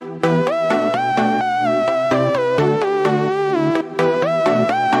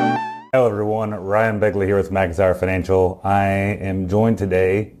Hello everyone, Ryan Begley here with McIntyre Financial. I am joined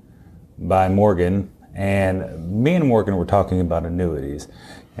today by Morgan, and me and Morgan were talking about annuities,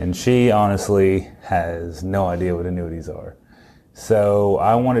 and she honestly has no idea what annuities are. So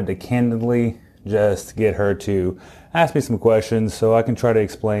I wanted to candidly just get her to ask me some questions so I can try to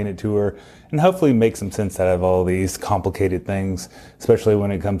explain it to her and hopefully make some sense out of all these complicated things, especially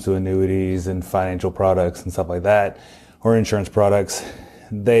when it comes to annuities and financial products and stuff like that, or insurance products.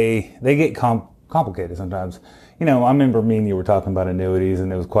 They get complicated sometimes. You know, I remember me and you were talking about annuities, and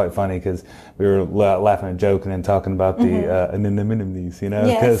it was quite funny because we were laughing and joking and talking about the annuities, you know,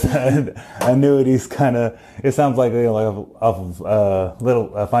 because annuities kind of, it sounds like, you know, like off of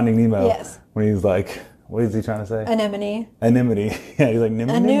little Finding Nemo. Yes. When he's like, what is he trying to say? Anemone. Yeah, he's like,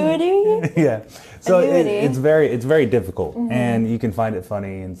 Annuity? Yeah. So Annuity. It's very difficult, and you can find it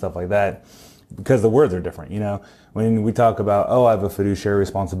funny and stuff like that because the words are different, you know. When we talk about, oh, I have a fiduciary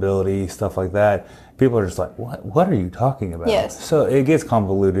responsibility, stuff like that, people are just like, what are you talking about? Yes. So it gets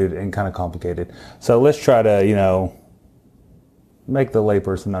convoluted and kind of complicated. So let's try to, you know, make the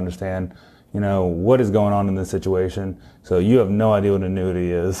layperson understand, you know, what is going on in this situation. So you have no idea what an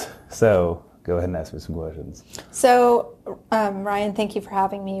annuity is. So go ahead and ask me some questions. So, Ryan, thank you for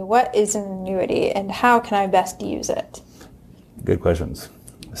having me. What is an annuity and how can I best use it? Good questions.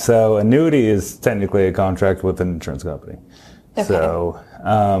 So annuity is technically a contract with an insurance company. Okay. So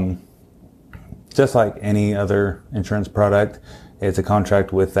just like any other insurance product, it's a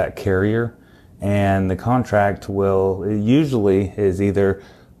contract with that carrier, and the contract it usually is either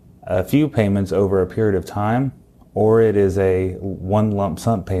a few payments over a period of time, or it is a one lump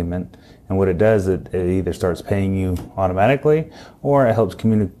sum payment. And what it does, it either starts paying you automatically, or it helps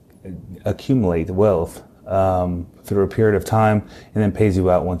accumulate wealth through a period of time, and then pays you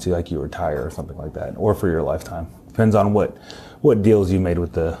out once you retire or something like that, or for your lifetime. Depends on what deals you made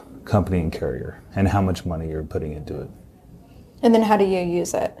with the company and carrier and how much money you're putting into it. And then how do you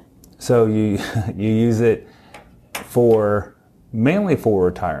use it? So you use it mainly for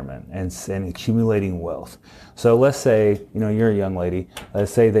retirement and accumulating wealth. So let's say, you know, you're a young lady.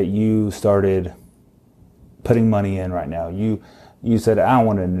 Let's say that you started putting money in right now. You said, I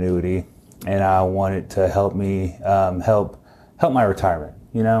want an annuity, and I want it to help me help my retirement,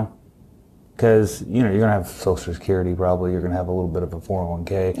 you know, because, you know, you're going to have Social Security probably. You're going to have a little bit of a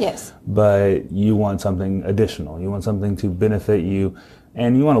 401k. Yes. But you want something additional. You want something to benefit you,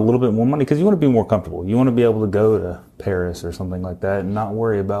 and you want a little bit more money because you want to be more comfortable. You want to be able to go to Paris or something like that and not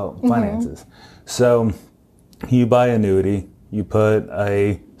worry about finances. So you buy an annuity, you put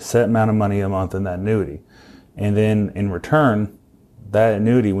a set amount of money a month in that annuity, and then in return, that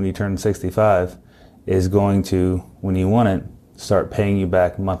annuity, when you turn 65, is going to, when you want it, start paying you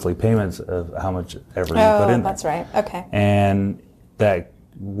back monthly payments of how much ever you put in there. That's right. Okay. And that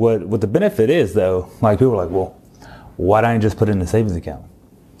what the benefit is, though, like people are like, well, why don't you just put it in a savings account?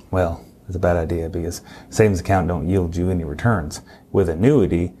 Well, it's a bad idea because savings account don't yield you any returns. With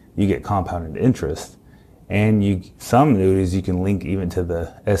annuity, you get compounded interest, and some annuities you can link even to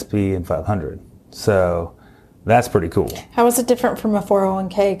the SP and 500. So that's pretty cool. How is it different from a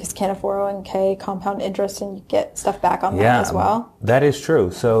 401k? Because can a 401k compound interest and you get stuff back on that as well? That is true.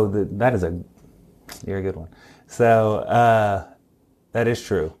 So you're a good one. So that is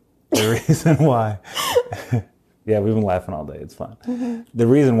true. The reason why, yeah, we've been laughing all day. It's fun. The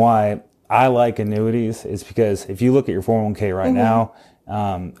reason why I like annuities is because if you look at your 401k right now,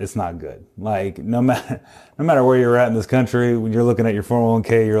 it's not good. Like no matter where you're at in this country, when you're looking at your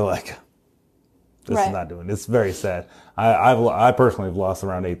 401k, you're like, this is not doing it. It's very sad. I personally have lost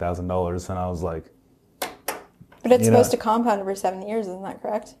around $8,000, and I was like, but it's supposed to compound over 7 years, isn't that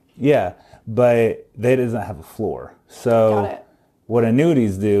correct? Yeah, but they doesn't have a floor. So what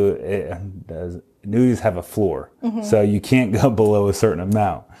annuities do, annuities have a floor. So you can't go below a certain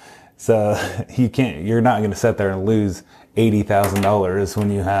amount. So you're not going to sit there and lose $80,000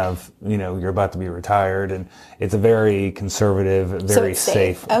 when you have, you know, you're about to be retired, and it's a very conservative, very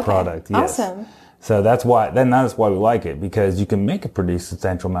safe product. Yes. Awesome. So that's why we like it, because you can make a pretty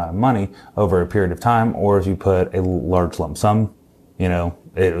substantial amount of money over a period of time, or if you put a large lump sum, you know,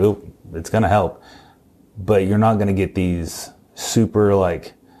 it's going to help, but you're not going to get these super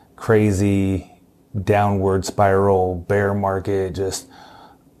like crazy downward spiral bear market, just,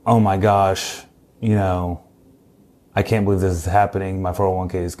 oh my gosh, you know, I can't believe this is happening. My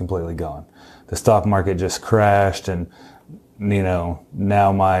 401k is completely gone. The stock market just crashed, and, you know,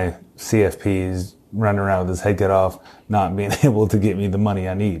 now my CFP is running around with his head cut off, not being able to get me the money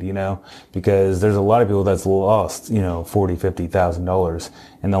I need, you know, because there's a lot of people that's lost, you know, $40,000, $50,000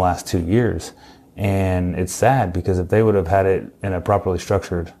 in the last 2 years. And it's sad, because if they would have had it in a properly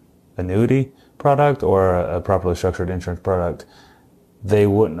structured annuity product or a properly structured insurance product, they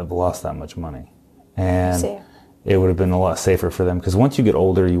wouldn't have lost that much money. And it would have been a lot safer for them, because once you get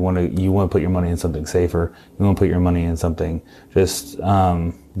older, you want to put your money in something safer. You want to put your money in something just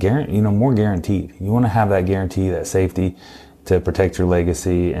more guaranteed. You want to have that guarantee, that safety to protect your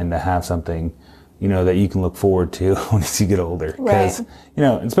legacy, and to have something, that you can look forward to once you get older. Because,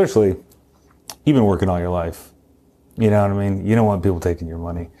 especially you've been working all your life. You know what I mean? You don't want people taking your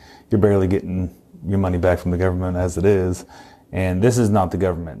money. You're barely getting your money back from the government as it is. And this is not the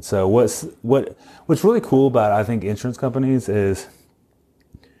government. So what's really cool about, I think, insurance companies is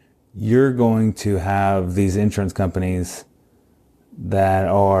you're going to have these insurance companies that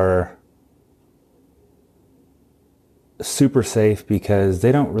are super safe because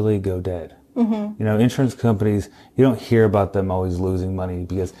they don't really go dead. Mm-hmm. Insurance companies, you don't hear about them always losing money,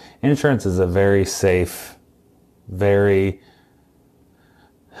 because insurance is a very safe, very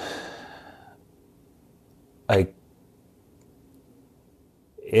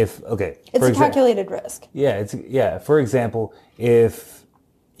it's a calculated risk. Yeah, for example, if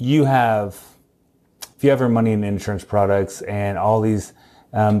you have your money in insurance products and all these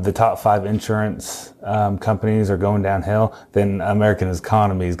the top 5 insurance companies are going downhill, then American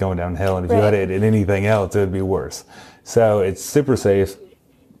economy is going downhill, and if you had it in anything else, it would be worse. So it's super safe,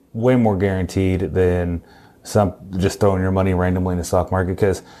 way more guaranteed than just throwing your money randomly in the stock market,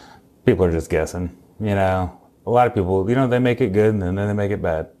 because people are just guessing. A lot of people, they make it good and then they make it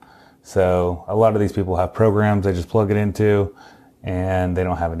bad. So a lot of these people have programs they just plug it into, and they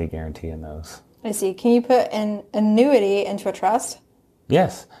don't have any guarantee in those. I see. Can you put an annuity into a trust?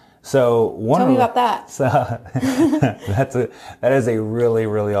 Yes. So tell me about that. So that is a really,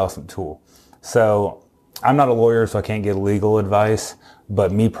 really awesome tool. So I'm not a lawyer, so I can't give legal advice.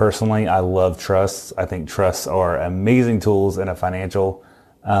 But me personally, I love trusts. I think trusts are amazing tools in a financial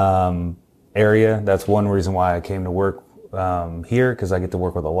area. That's one reason why I came to work here, because I get to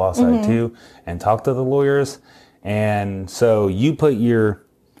work with the law side too and talk to the lawyers. And so you take your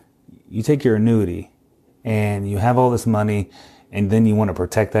annuity and you have all this money, and then you want to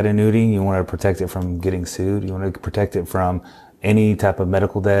protect that annuity. You want to protect it from getting sued. You want to protect it from any type of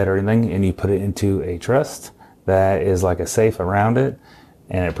medical debt or anything, and you put it into a trust that is like a safe around it,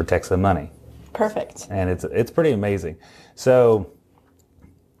 and it protects the money. Perfect. And it's pretty amazing. So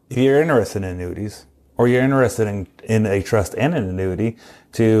if you're interested in annuities, or you're interested in a trust and an annuity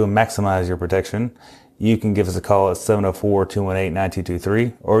to maximize your protection, you can give us a call at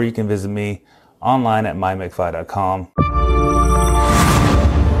 704-218-9223, or you can visit me online at mymcfi.com.